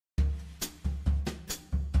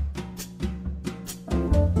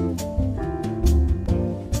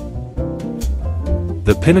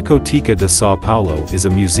The Pinacoteca de Sao Paulo is a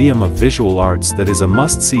museum of visual arts that is a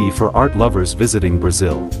must-see for art lovers visiting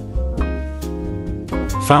Brazil.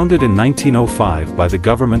 Founded in 1905 by the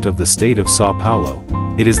government of the state of Sao Paulo,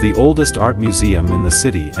 it is the oldest art museum in the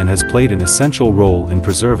city and has played an essential role in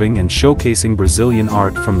preserving and showcasing Brazilian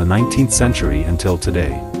art from the 19th century until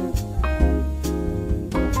today.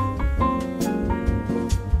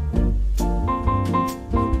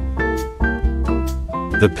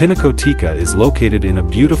 The Pinacoteca is located in a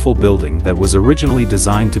beautiful building that was originally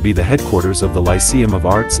designed to be the headquarters of the Lyceum of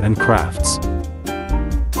Arts and Crafts.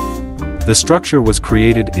 The structure was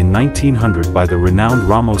created in 1900 by the renowned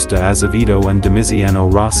Ramos de Azevedo and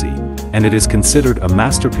Domiziano Rossi, and it is considered a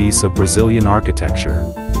masterpiece of Brazilian architecture.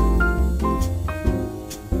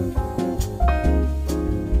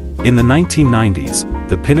 In the 1990s,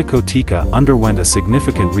 the Pinacoteca underwent a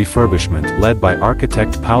significant refurbishment led by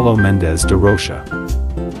architect Paulo Mendes da Rocha.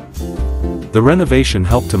 The renovation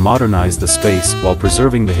helped to modernize the space while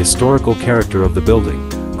preserving the historical character of the building,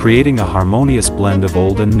 creating a harmonious blend of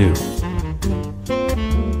old and new.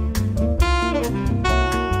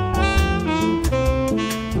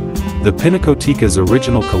 The Pinacoteca's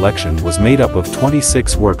original collection was made up of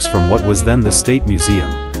 26 works from what was then the State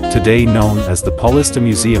Museum, today known as the Paulista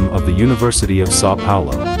Museum of the University of Sao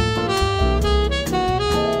Paulo.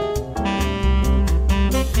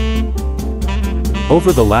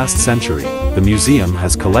 Over the last century, the museum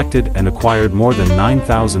has collected and acquired more than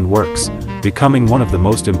 9,000 works, becoming one of the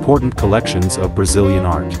most important collections of Brazilian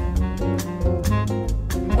art.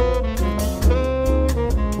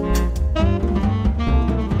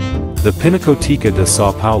 The Pinacoteca de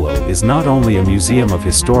Sao Paulo is not only a museum of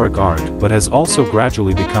historic art but has also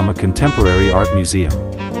gradually become a contemporary art museum.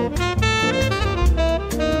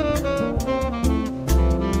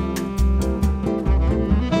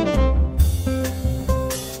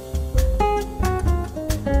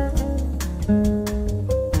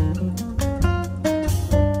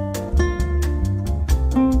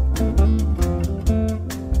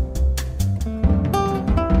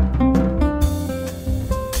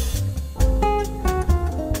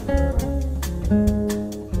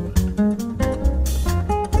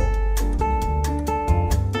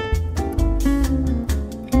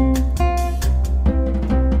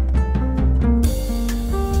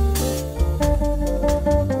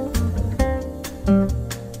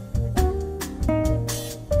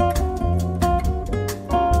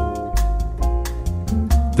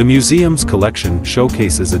 The museum's collection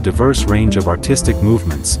showcases a diverse range of artistic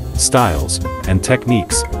movements, styles, and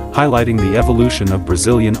techniques, highlighting the evolution of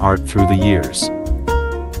Brazilian art through the years.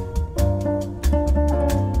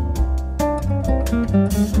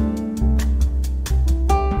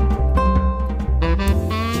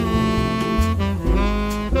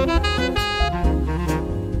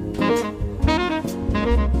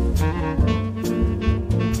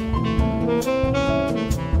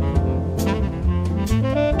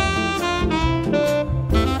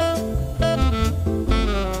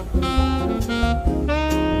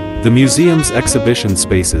 The museum's exhibition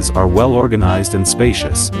spaces are well organized and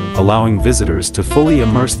spacious, allowing visitors to fully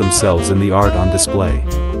immerse themselves in the art on display.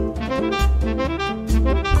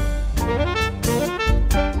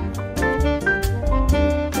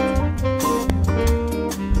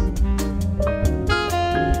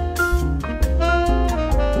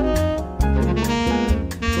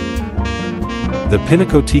 The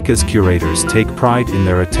Pinacoteca's curators take pride in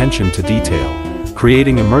their attention to detail,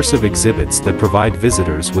 creating immersive exhibits that provide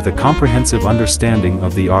visitors with a comprehensive understanding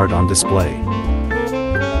of the art on display.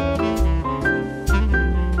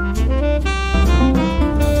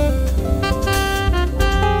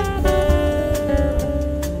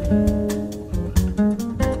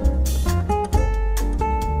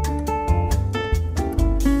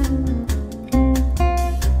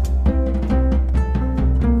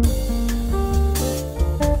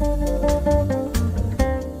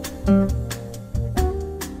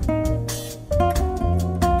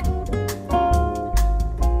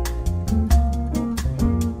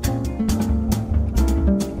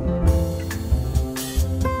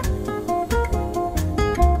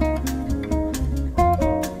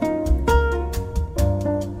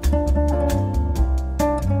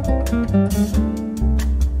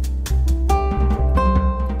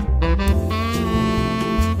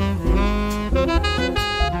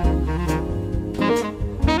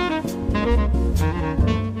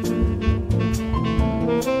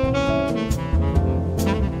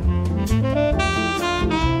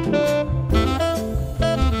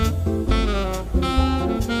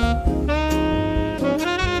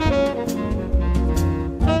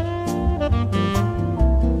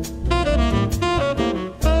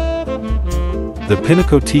 The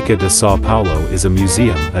Pinacoteca de Sao Paulo is a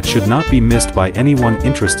museum that should not be missed by anyone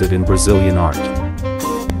interested in Brazilian art.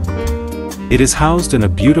 It is housed in a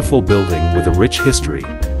beautiful building with a rich history,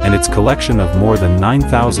 and its collection of more than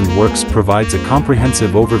 9,000 works provides a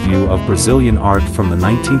comprehensive overview of Brazilian art from the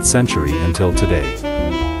 19th century until today.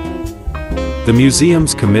 The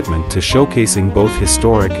museum's commitment to showcasing both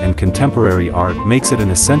historic and contemporary art makes it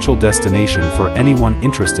an essential destination for anyone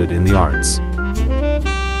interested in the arts.